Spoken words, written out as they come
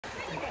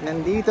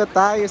Nandito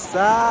tayo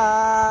sa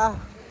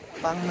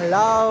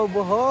Panglao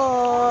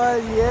Bohol.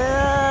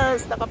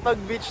 Yes!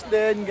 Nakapag-beach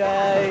din,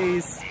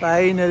 guys.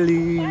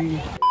 Finally.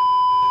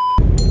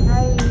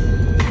 Hi.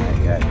 Hi,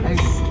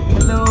 guys.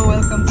 Hello,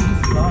 welcome to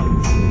this vlog.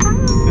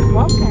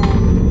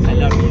 Welcome. I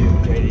love you,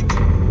 Eurie.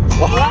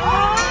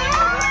 Wow!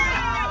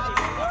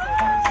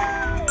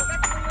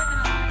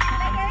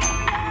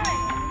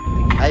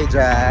 Hi,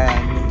 Jan.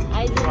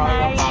 Hi,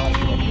 Dumaluan.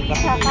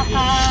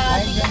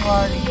 Hi,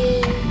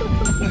 January.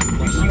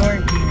 Wish you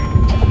were here.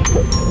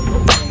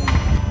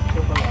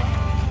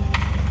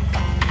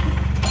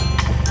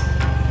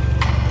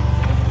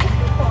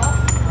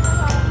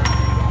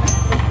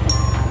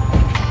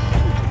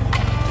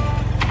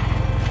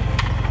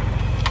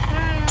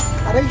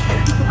 Aray!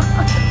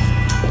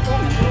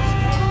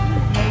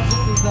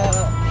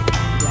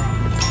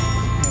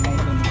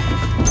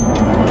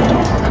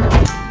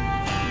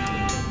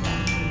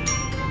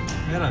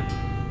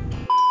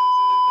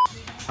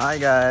 Hi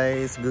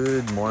guys,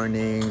 good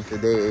morning.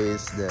 Today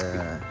is the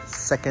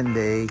second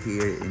day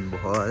here in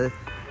Bohol.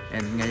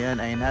 And ngayon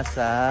ay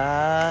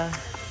nasa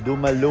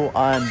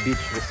Dumaluan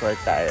Beach Resort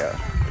tayo.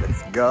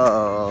 Let's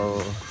go!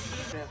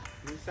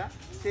 Nisa?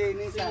 Si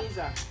Nisa.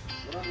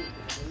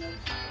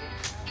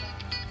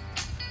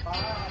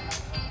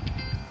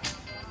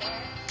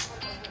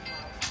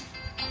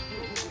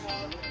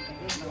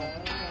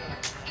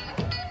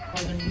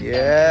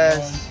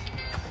 Yes!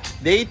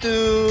 Day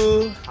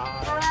 2!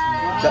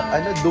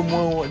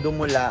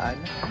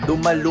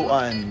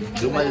 Dumaluan.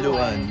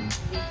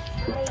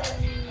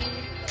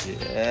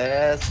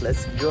 Yes,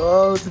 let's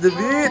go to the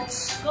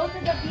beach. Go to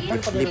the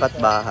beach. Lipat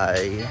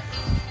bahay.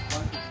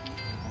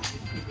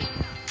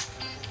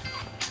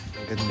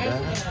 Ganda.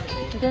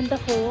 Ganda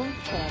ko.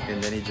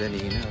 Ganda ni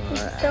Janina.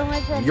 So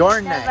much fun. You're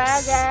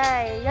next.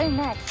 You're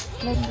next.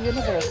 Miss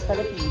Universe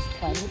Philippines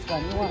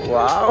 2021.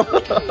 Wow.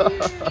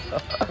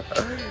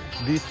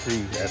 Beach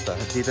tree. Eto,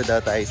 dito daw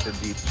tayo sa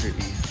beach tree.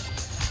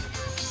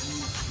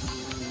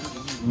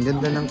 Ang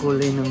ganda ng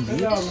kulay ng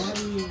beach.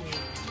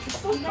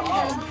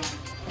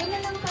 Wala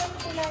lang tayo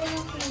kulay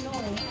ng pino.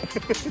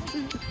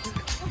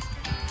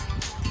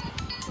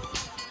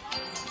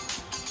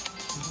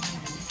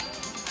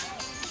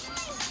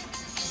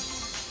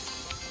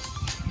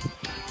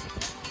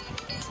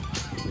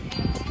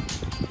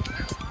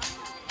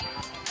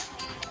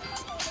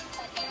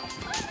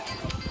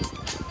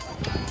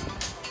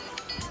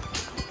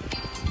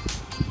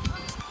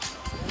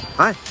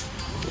 Hi.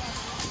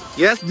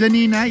 Yes,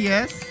 Janina.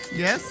 Yes.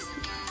 Yes.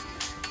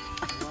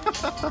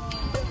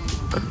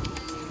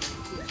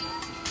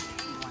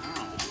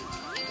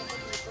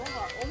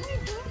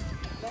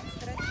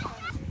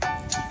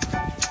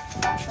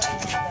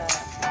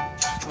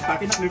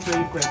 Pati na-clear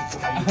yung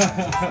kwento.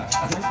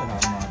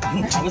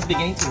 I was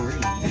beginning to worry.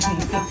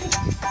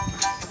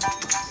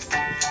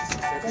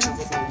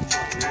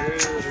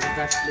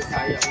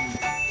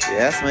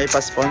 Yes, may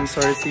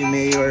pa-sponsor si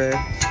Mayor.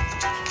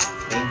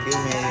 Thank you,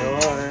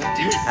 Mayor.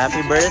 Happy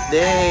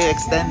birthday!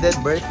 Extended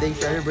birthday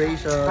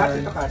celebration.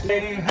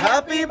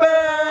 Happy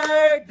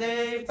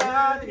birthday,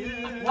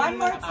 Tati! One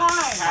more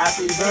time.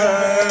 Happy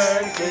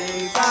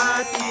birthday,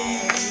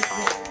 Tati!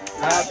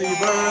 Happy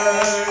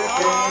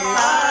birthday,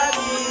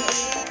 Tati!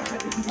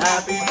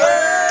 Happy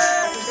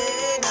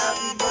birthday,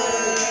 happy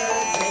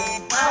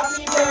birthday,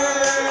 happy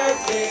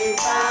birthday,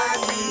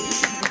 Tati!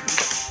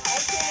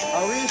 A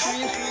wish.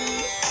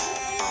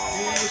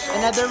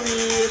 Another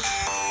wish.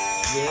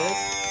 Yes.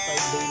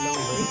 5-day long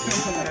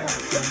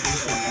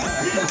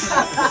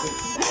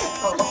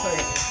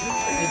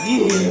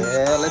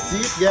yeah, let's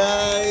eat,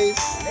 guys.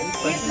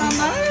 Eat,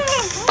 mama.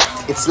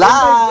 It's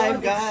live,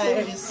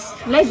 guys.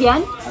 Live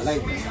yan?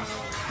 Live.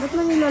 Ba't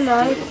man nila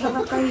live?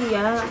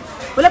 Nakakahiya.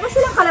 Wala pa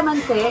silang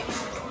kalamansi?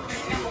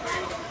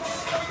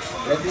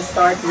 Let me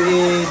start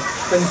with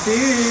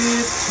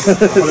pancit.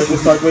 Let's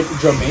start with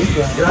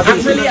Jamaica.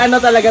 Actually, ano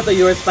talaga to,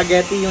 your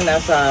spaghetti yung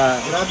nasa...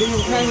 Grabe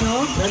yung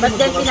Ano? Ba't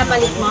din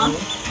pinapalit mo?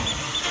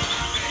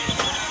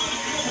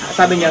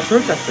 Sabi niya,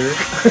 sure ka, sir.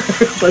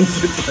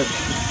 Pansit.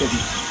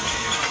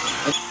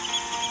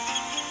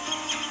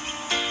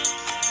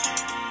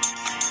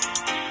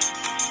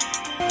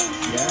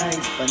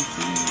 guys,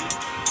 pancit.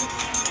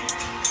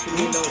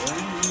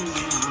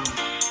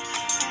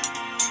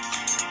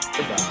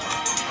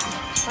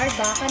 Hard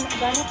ba?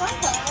 Gano'n ka?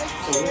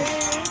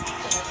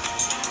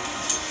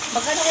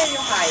 Magkano kayo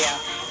yung kaya?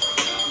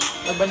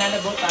 Mag-banana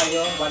boat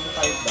tayo,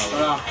 1.5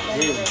 daw.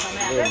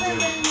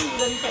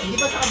 Hindi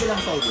ba sa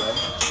kabilang side yan?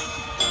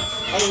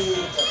 Ay,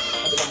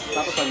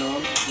 tapos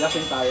ano,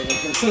 lasing tayo.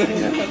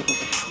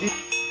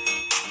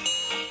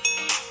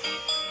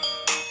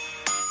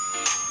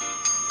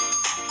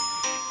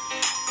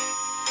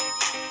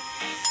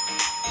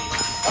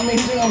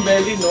 Amazing ang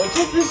belly, no?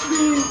 So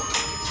crispy!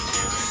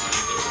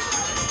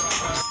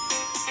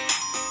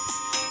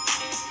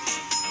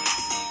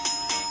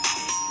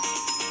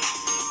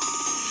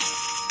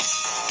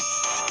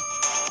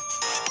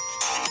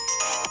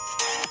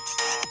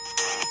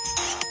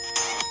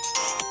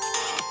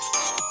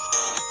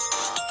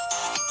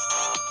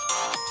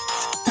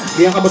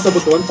 Ganyan ka ba sa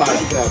butuan?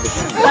 Parang grabe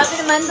siya. Grabe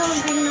naman doon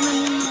din naman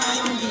yung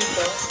ano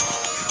dito.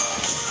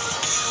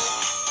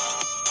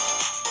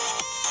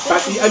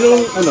 Pati,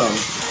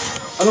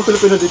 anong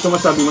Pilipino dito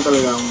masabi mo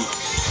talagang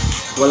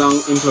walang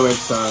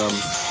influence sa,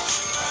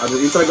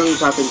 yung talagang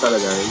sa atin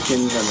talaga, you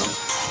can,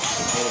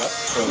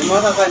 May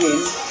mga kakanin.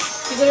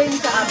 Siguro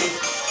yung sa amin.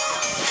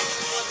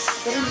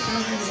 Pero hindi ko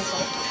magiging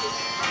masarap.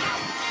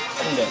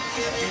 Hindi.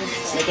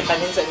 May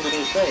kitanin sa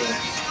Indonesia eh.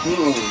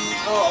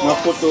 Oo.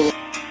 Maputo.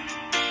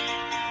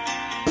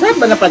 Masarap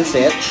ba na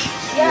pansit?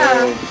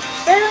 Yeah.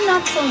 Pero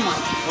not so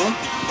much. Huh?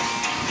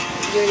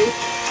 Eurie,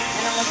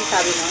 anong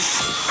masasabi mo?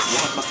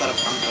 Mukhang masarap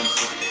ang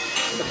pansit.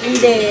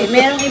 Hindi.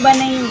 Merong iba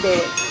na hindi.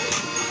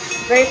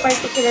 Very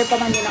particular pa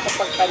man din ako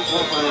pag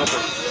pansit.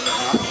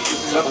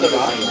 Sarap na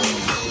ba?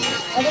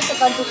 Ano sa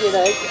pansit yun,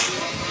 right?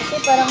 Kasi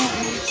parang...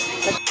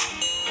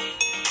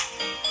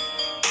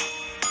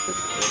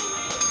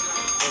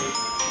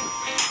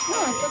 No,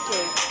 it's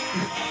okay.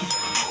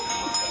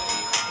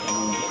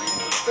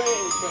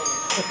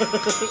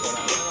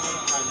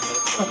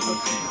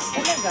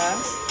 Talaga?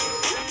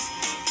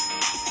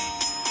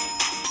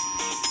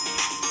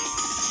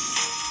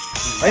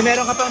 Ay,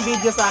 meron ka pang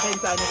video sa akin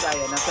sa ano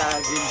tayo, nasa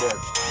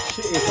Greenberg.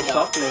 She is a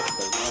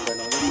shoplifter.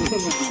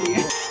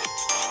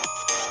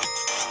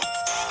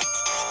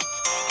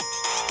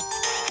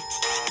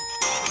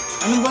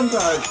 Anong buwan ka,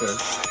 Arthur?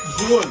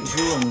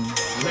 June.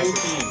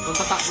 19.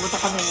 Punta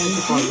kami ng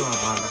Dumaluan,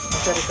 habala.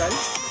 Sa Rizal?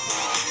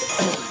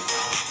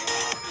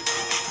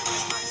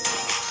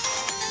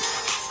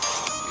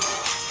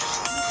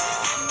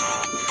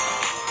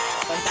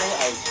 Saan tayo,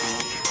 RC?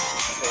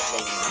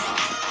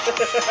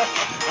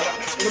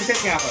 Mag-set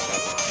nga ako, sir.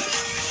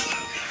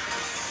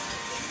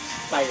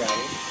 Spiral?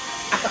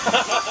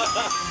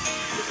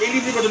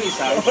 Libre ba dun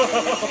isa?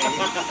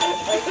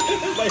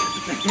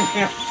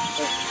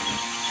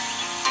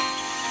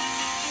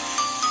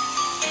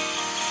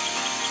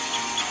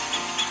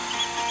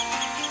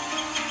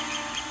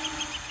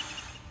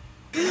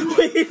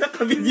 Wait,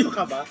 naka-video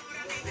ka ba?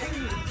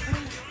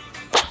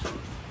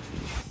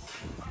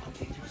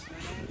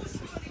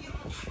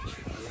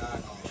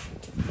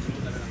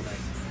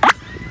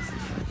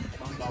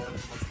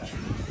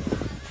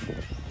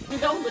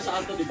 Hindi ako ba sa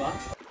kanto, di ba?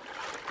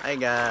 Hi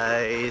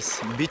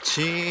guys,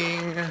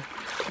 beaching.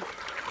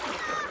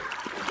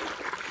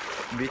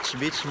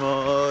 Beach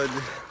mode.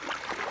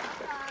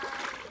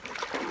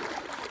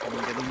 Ang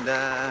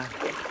ganda.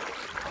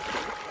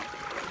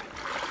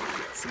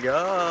 Let's go.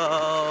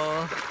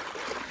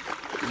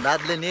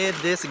 Badly need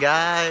this,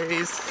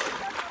 guys.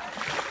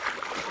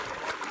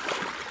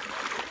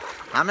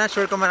 I'm not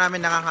sure kung marami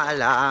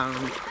nakakaalam,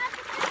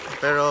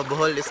 pero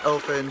Bohol is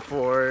open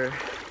for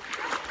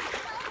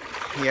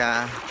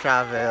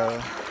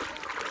travel.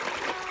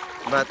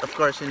 But of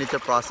course, you need to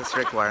process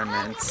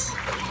requirements.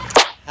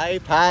 Hi,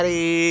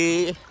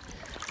 Patty!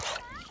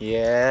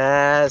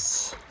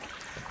 Yes!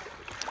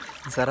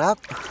 Ang sarap!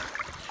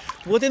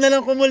 Buti na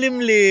lang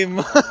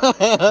kumulimlim.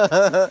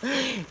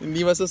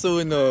 Hindi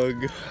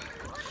masusunog.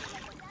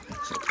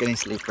 Suot ka ng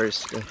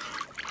slippers ko.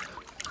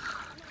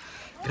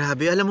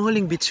 Grabe, alam mo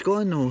huling beach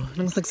ko nung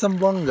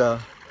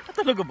nagsambuanga.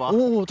 Talaga ba?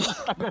 Oo,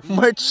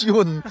 March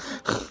yun.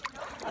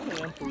 Ano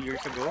yan, 2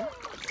 years ago?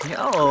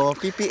 Yeah, oo,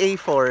 PPA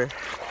 4.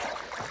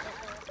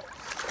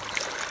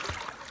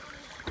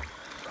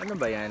 Ano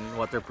ba yan?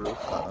 Waterproof?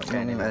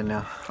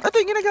 Ano? Ito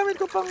yung ginagamit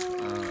ko pang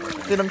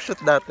shoot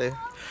dati.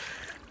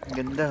 Ang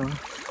ganda, oh.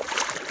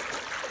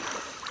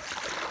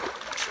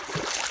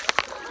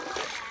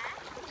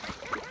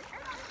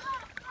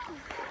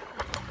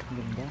 Ang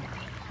ganda.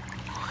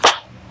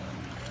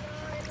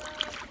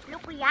 Ano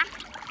kuya?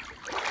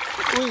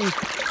 Uy!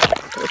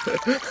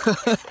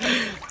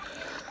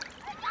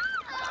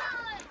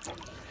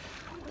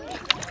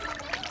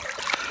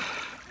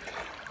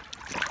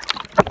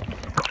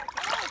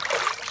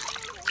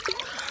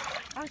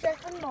 Ang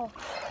cellphone mo.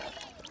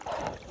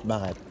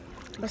 Bakit?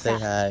 Basa. Say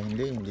hi.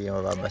 Hindi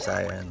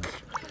mababasa yan.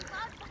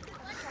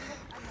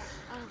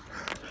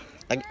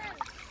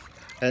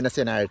 Ayun na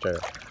si Arthur.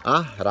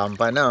 Ah,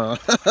 rampa na, oh.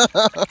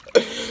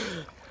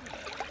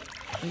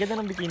 Ang ganda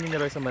ng bikini ni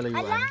Roy sa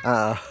malayuan.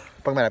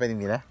 Pag malapit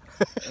hindi na.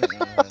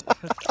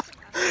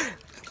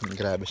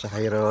 Grabe siya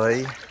kay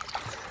Roy.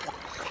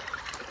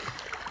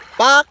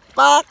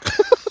 Pak!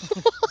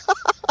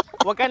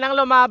 Huwag ka nang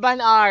lumaban,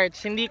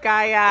 Arch. Hindi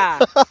kaya.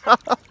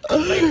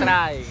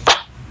 Try.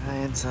 Ay,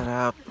 ang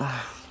sarap.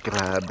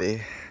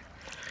 Grabe.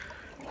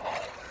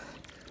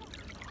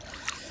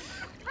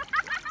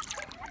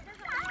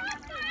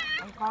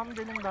 Ang calm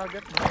din ng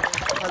dagat mo.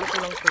 Halo ko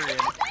lang ito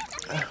yun.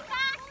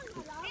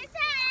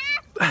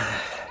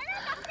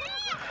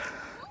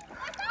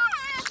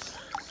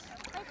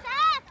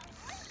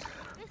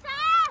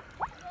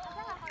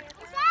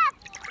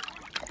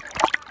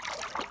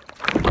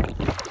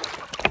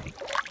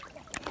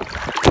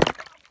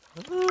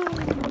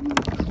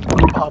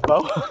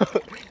 Abaw.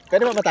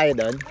 Pwede ba tayo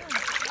doon?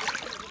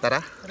 Tara.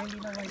 Pero hindi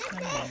na white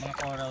na yun. Mga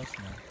corals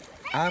na.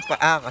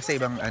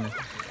 Kasi ibang ano.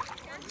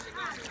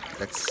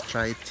 Let's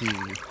try to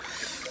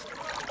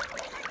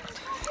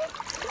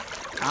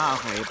Ah,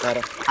 okay.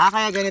 Pero,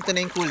 kaya ganito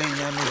na yung kulay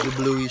niya. Medyo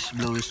bluish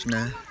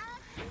na.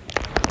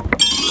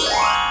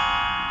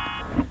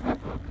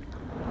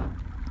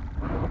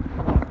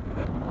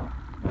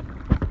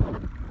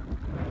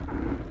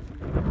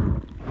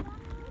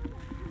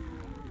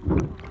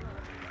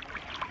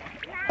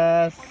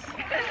 Yes.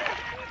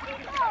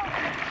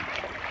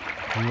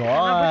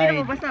 Hindi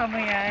mo basama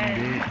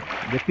yan.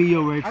 The PAYO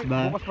works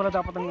ba? Bukas pala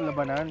dapat ang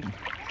labanan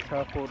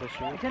sa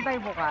photoshoot. Saan tayo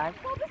bukas?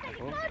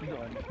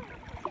 Doon.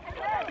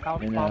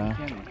 Yun na.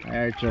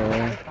 Archer.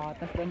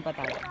 Tapos doon pa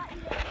tayo.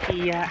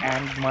 Tia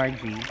and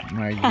Margie.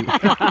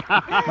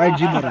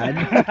 Margie Moran.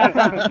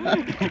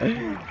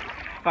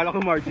 Kala ko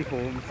Margie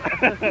Holmes.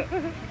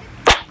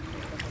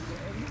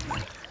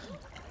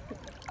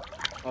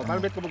 Oh, paano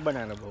bet ko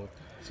mag-banana boat?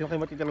 Sino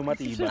kayo matitalong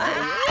matiba?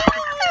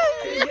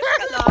 Yes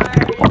ka,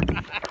 Lord.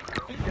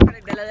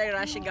 Nagdala ng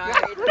rush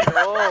guard.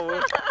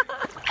 Oo.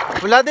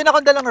 Wala din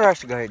akong dalang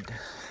rush guard.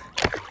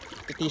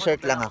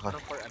 T-shirt lang ako.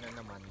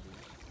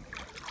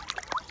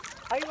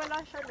 Ay,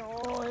 wala siya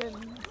noon.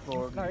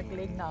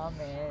 Snorkeling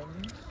namin.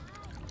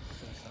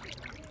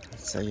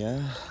 Saya.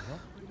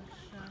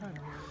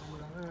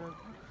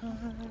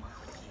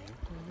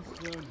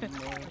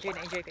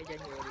 Enjoy ka dyan,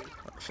 Eurie.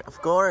 Of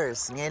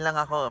course. Ngayon lang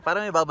ako.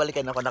 Parang may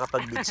babalikan ako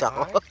nakapag-beach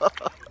ako.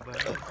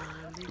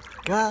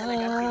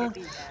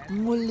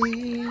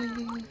 Muli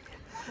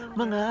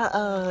mga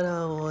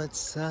araw at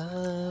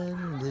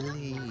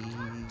sandali.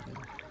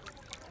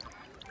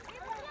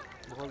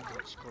 Bohol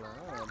Beach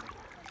Club.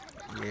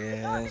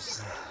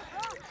 Yes.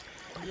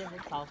 Yan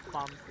yung South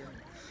Pumpkin.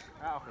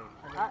 Okay.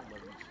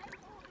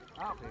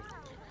 Okay.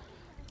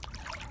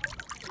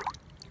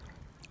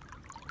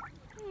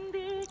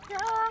 Hindi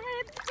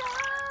kahit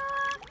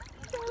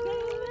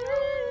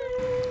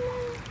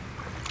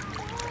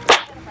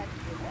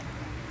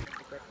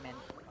Equipment.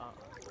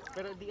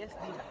 Pero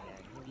DSD lang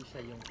yan. Hindi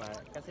siya yung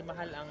kasi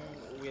mahal ang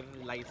with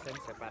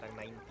license parang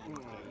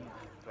 19K,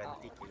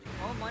 20K.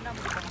 Oo, mo na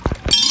mo.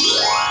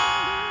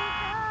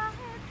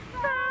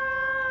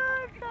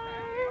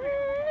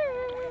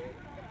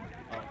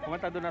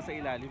 Kumanta doon na sa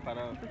ilalim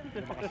para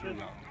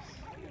makasulaw.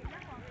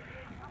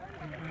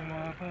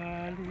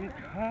 Bumabalik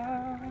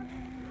ang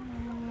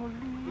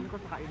muli. Hindi ko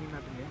sakainin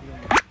natin yan.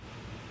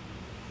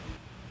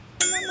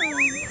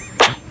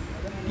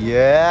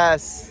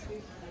 Yes!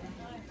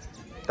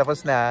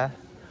 Tapos na.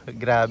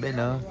 Grabe,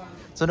 no?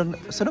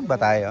 Sunog ba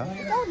tayo?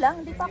 Ikaw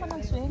lang, hindi pa ako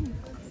nag-swim.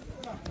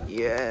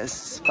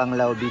 Yes!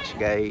 Panglao Beach,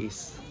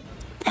 guys.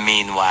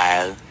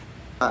 Meanwhile,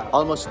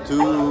 almost 2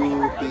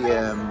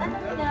 p.m.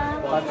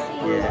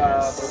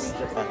 Yes.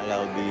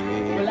 Panglao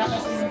Beach.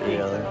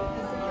 Still.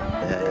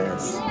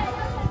 Yes.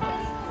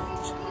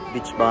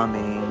 Beach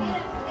bombing.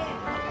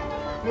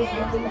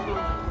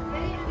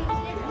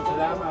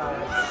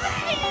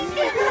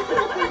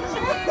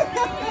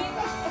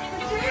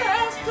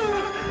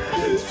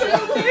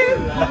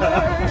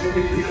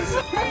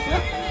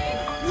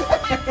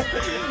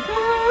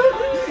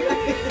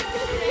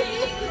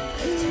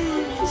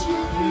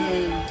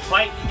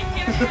 Fight!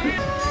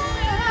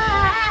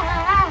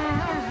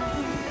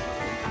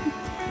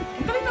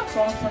 Ang galing ng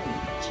song sa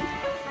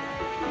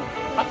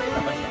patay na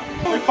ba siya?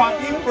 May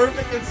fucking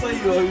perfect at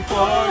sa'yo.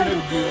 For the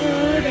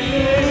good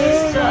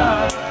is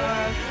done.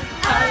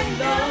 I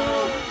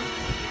know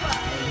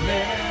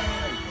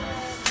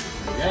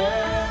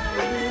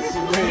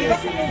Di ba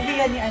sa movie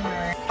yan ni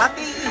Anwar?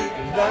 Pati!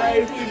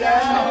 life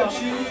without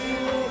you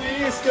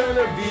is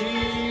gonna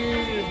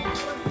be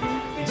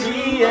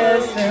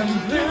DSM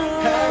Blue.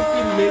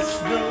 Happiness,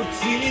 no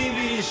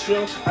TV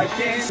show. I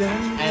can't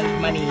send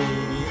And money.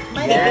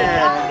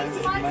 Yes!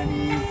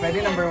 Money.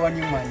 Pwede number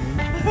 1 yung money.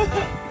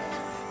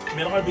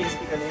 Meron ka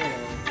BSP ka na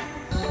yun.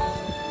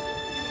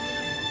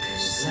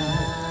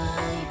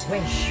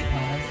 Wish.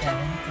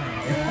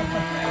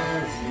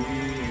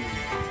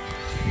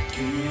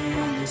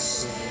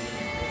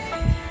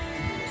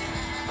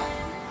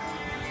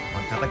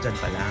 Magka ka dyan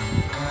pa lang.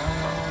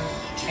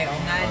 Ay, oo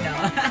nga, no?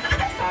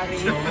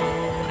 Sorry.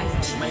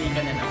 Mali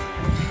ka na lang.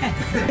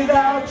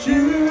 Without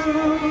you,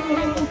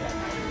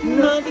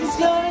 Nothing's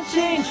gonna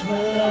change my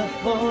love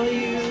for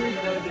you.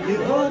 you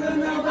ought to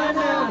know by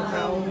now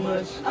how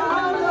much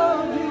I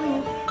love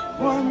you.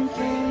 One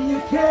thing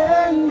you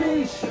can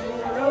be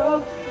sure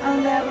of,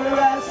 I'll never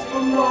ask for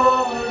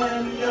more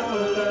than your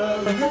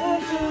love.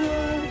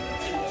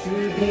 To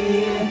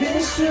be in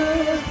this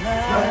truth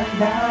right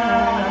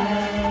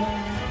now.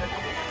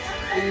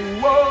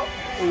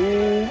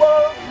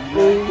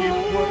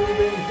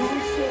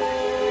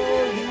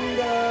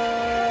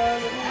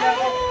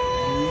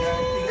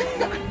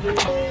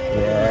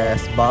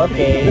 Yes,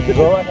 bombing.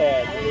 Go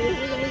ahead.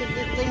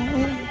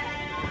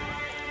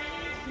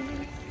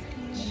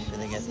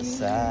 Chilling at the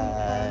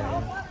side.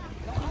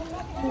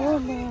 A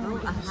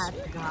hot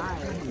guy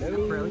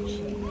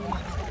approaching.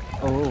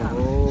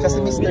 Kasi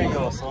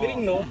misteryoso.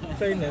 Feeling no,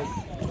 fairness.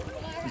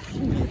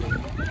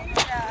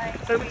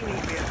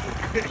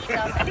 Dito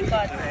sa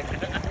likod.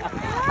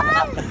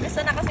 Gusto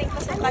na kasing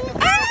pasukan.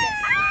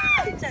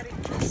 Sorry.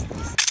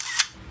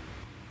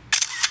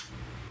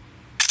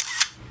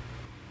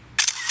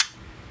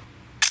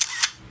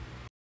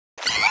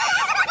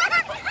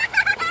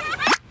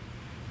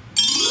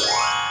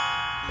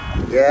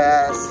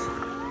 Yes!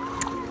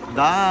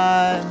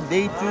 Done!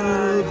 Day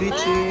 2,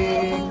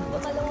 beaching!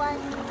 Dumaluan.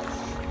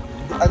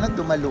 Ano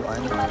Dumaluan?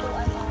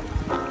 Dumaluan.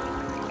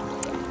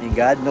 My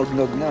God,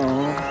 nog-nog na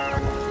oh.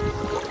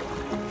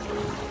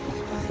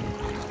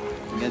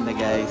 Ganda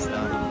guys.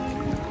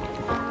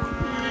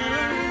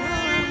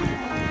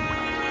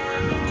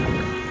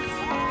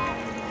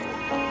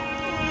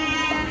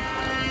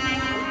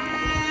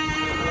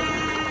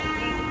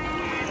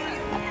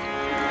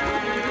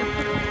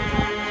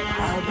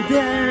 I'll be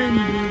there and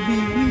you'll be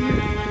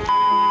here.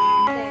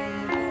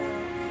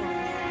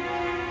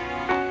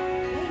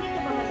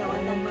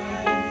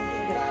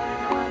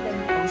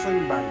 Gusto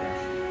yung banda?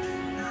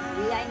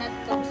 Iyain natin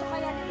ito. Gusto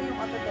kaya nito yung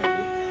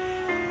autodeli?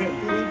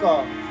 Feeling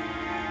ko.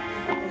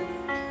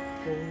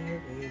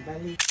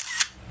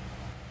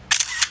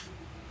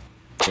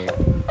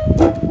 Okay.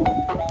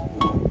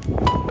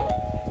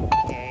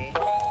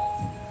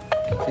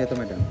 Sige ito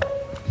madam.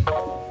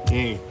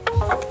 Okay.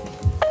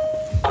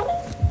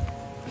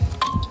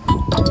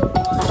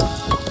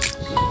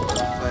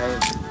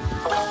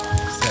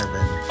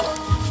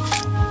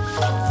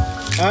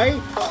 Ay!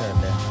 7.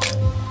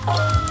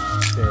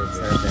 Okay,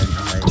 so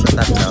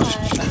tatlo.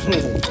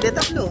 Hindi,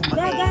 tatlo.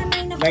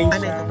 Gagamay na po.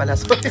 Ano ito pala?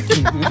 Sorry.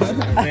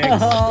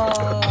 Next.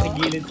 Sa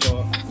gilid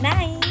ko.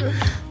 Nine.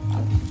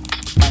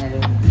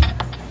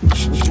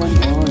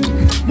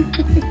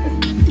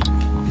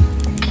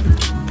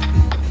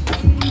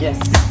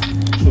 Yes.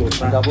 Sure.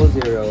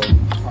 00.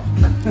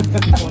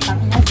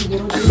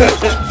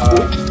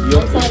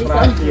 Yung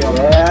ratio.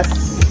 Yes.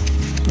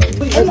 Ay,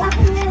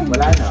 akin na yun.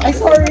 Wala na. Ay,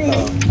 sorry.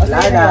 Wala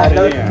na.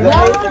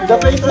 The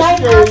plate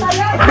was changed.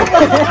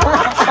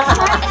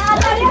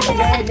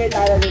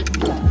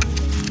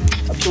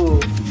 Up to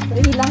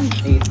 3 lang.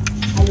 8.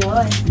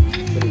 Ayun.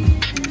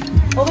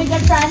 Oh my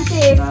God,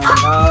 Francis.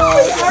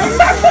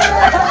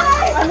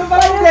 Ano ba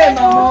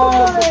problema mo?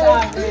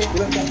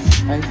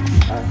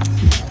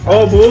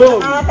 Oh,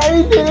 boom!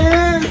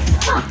 Nakakainis!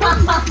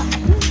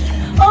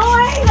 Oh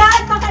my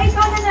God, baka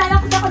ikaw nanalo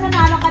kasi ako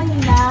nanalo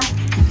kanina.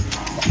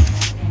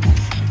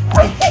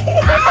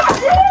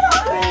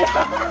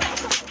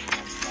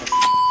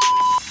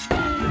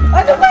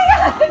 Ano ba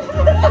yan?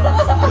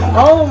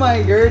 Oh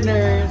my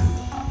goodness!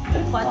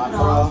 4.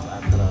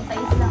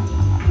 Size lang.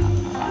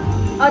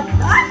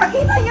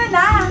 Pakita nyo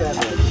na!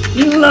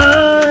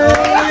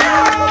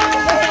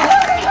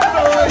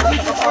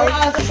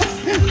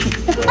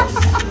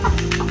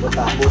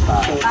 Buta. 4.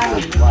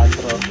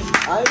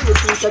 Ay,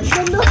 lupitan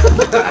ka na.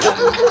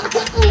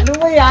 Ano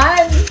mo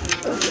yan?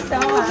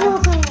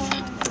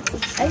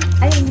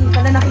 Ay, hindi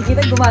pala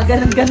nakikita.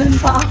 Gumaganon-ganon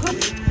pa ako.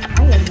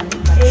 Ay, yan na.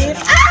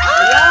 8.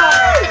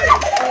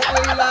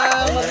 Okay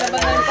lang,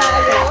 maglabanan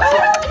tayo.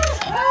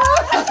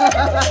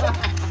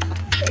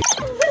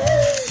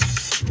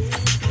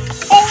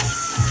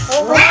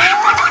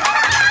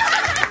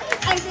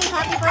 I'm so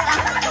happy for us.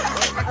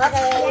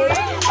 Okay.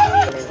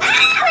 Oh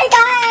my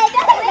God!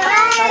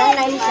 Parang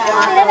 9 siya.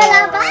 Sila na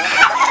lang ba?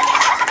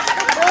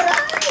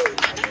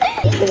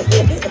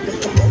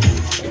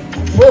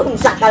 Boom!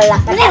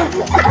 Sakalak ka na.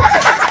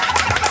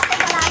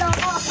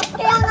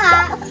 Kaya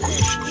nga. Ano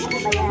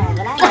ba yan?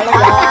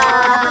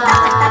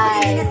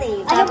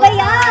 Ano ba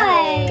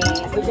yan?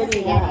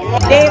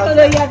 Hindi,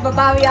 tuloy yan.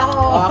 Babawi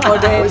ako. Ako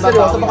din.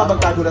 Seryoso, baka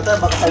magkagulatan.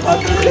 Baka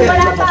 500.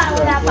 Wala pa.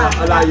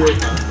 Malayo.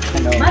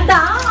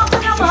 Madam, ako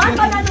naman.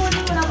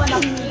 Pananunin mo naman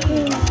ako.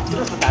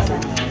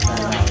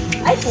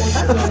 Ay, punta.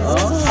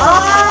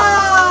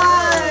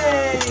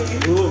 Ay!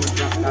 Boom!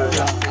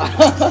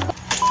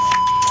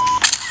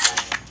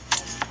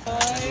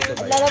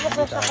 Lalabas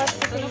ko siya kasi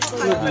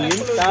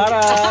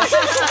Tara!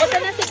 ito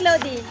na si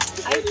Claudine.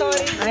 Ay,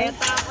 sorry.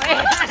 Ayata ako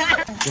eh.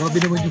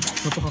 Grabe naman yung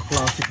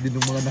napaka-classic din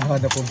ng mga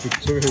nahanap ng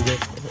picture.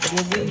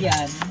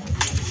 yan.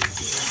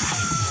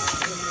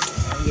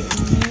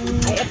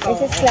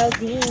 This is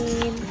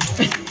Claudine.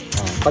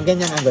 Pag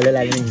ganyan ang gulo,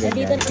 lalo yung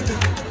Nandito ganyan. na.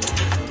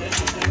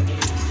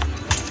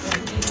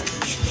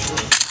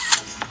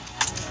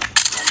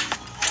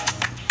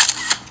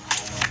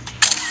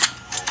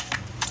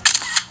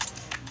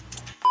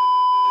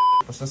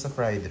 Tapos na sa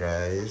fried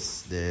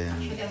rice, then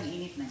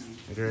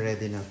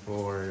ready na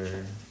for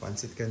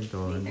pancit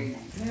canton.